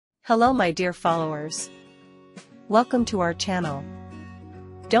Hello my dear followers. Welcome to our channel.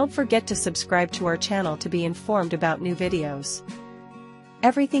 Don't forget to subscribe to our channel to be informed about new videos.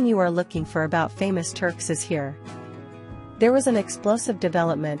 Everything you are looking for about famous Turks is here. There was an explosive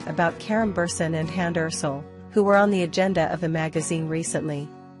development about Kerem Bürsin and Hande Erçel, who were on the agenda of the magazine recently.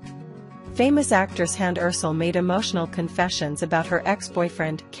 Famous actress Hande Erçel made emotional confessions about her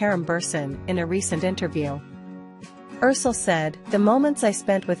ex-boyfriend Kerem Bürsin in a recent interview. Erçel said, "The moments I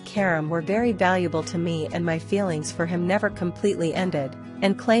spent with Kerem were very valuable to me and my feelings for him never completely ended,"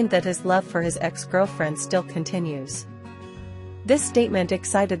 and claimed that his love for his ex-girlfriend still continues. This statement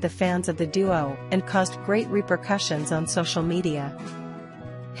excited the fans of the duo and caused great repercussions on social media.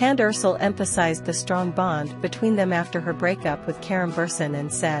 Hande Erçel emphasized the strong bond between them after her breakup with Kerem Bürsin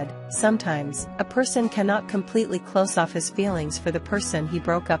and said, "Sometimes, a person cannot completely close off his feelings for the person he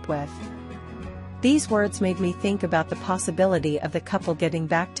broke up with." These words made me think about the possibility of the couple getting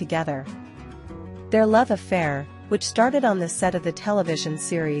back together. Their love affair, which started on the set of the television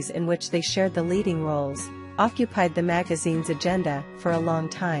series in which they shared the leading roles, occupied the magazine's agenda for a long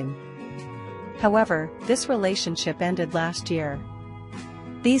time. However, this relationship ended last year.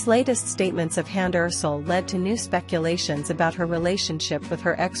 These latest statements of Hande Erçel led to new speculations about her relationship with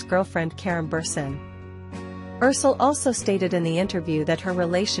her ex-girlfriend Kerem Bürsin. Erçel also stated in the interview that her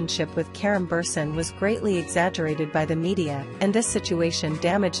relationship with Kerem Bürsin was greatly exaggerated by the media, and this situation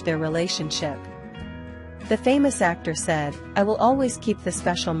damaged their relationship. The famous actor said, "I will always keep the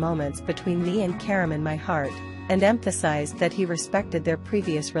special moments between me and Kerem in my heart," and emphasized that he respected their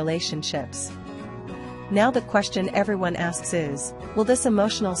previous relationships. Now the question everyone asks is, will this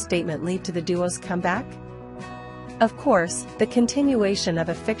emotional statement lead to the duo's comeback? Of course, the continuation of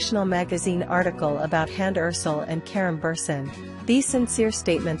a fictional magazine article about Hande Erçel and Kerem Bürsin. These sincere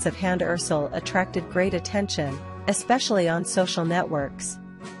statements of Hande Erçel attracted great attention, especially on social networks.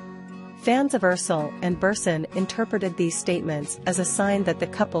 Fans of Erçel and Bürsin interpreted these statements as a sign that the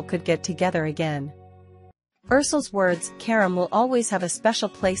couple could get together again. Erçel's words, "Kerem will always have a special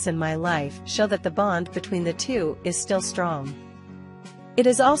place in my life," show that the bond between the two is still strong. It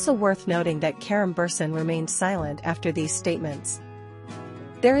is also worth noting that Kerem Bürsin remained silent after these statements.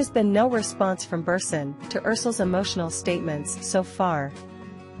 There has been no response from Bürsin to Erçel's emotional statements so far.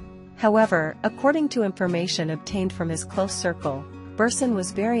 However, according to information obtained from his close circle, Bürsin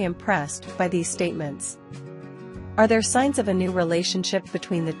was very impressed by these statements. Are there signs of a new relationship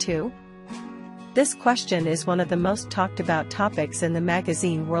between the two? This question is one of the most talked about topics in the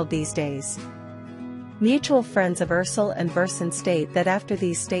magazine world these days. Mutual friends of Erçel and Bürsin state that after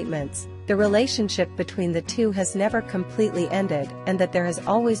these statements, the relationship between the two has never completely ended and that there has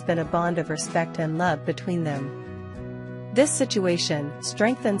always been a bond of respect and love between them. This situation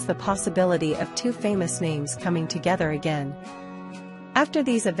strengthens the possibility of two famous names coming together again. After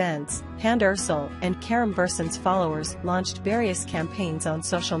these events, Hande Erçel and Kerem Bürsin's followers launched various campaigns on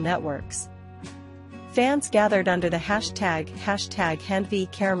social networks. Fans gathered under the hashtag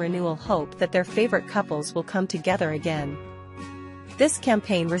 #HandeVKerem Renewal hope that their favorite couples will come together again. This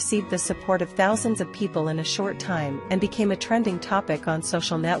campaign received the support of thousands of people in a short time and became a trending topic on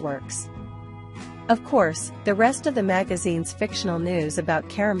social networks. Of course, the rest of the magazine's fictional news about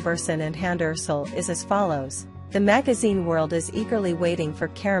Kerem Bürsin and Hande Erçel is as follows. The magazine world is eagerly waiting for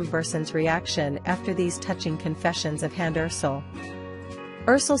Kerem Bürsin's reaction after these touching confessions of Hande Erçel.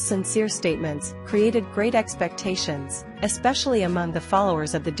 Erçel's sincere statements created great expectations, especially among the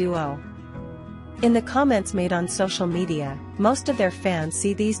followers of the duo. In the comments made on social media, most of their fans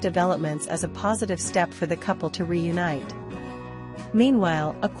see these developments as a positive step for the couple to reunite.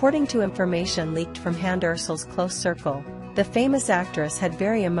 Meanwhile, according to information leaked from Hande Erçel's close circle, the famous actress had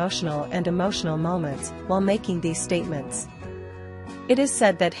very emotional moments while making these statements. It is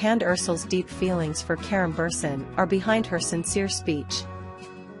said that Hande Erçel's deep feelings for Kerem Bürsin are behind her sincere speech.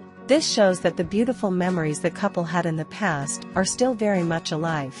 This shows that the beautiful memories the couple had in the past are still very much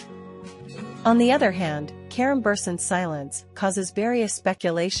alive. On the other hand, Kerem Bürsin's silence causes various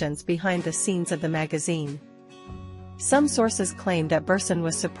speculations behind the scenes of the magazine. Some sources claim that Bürsin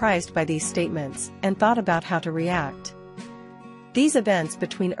was surprised by these statements and thought about how to react. These events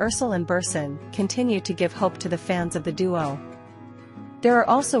between Erçel and Bürsin continue to give hope to the fans of the duo. There are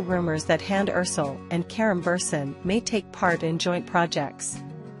also rumors that Hande Erçel and Kerem Bürsin may take part in joint projects.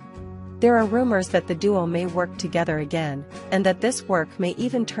 There are rumors that the duo may work together again, and that this work may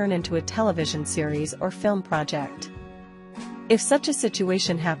even turn into a television series or film project. If such a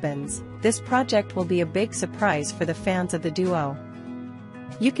situation happens, this project will be a big surprise for the fans of the duo.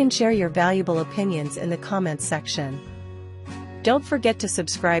 You can share your valuable opinions in the comments section. Don't forget to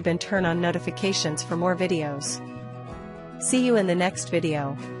subscribe and turn on notifications for more videos. See you in the next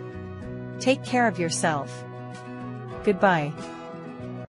video. Take care of yourself. Goodbye.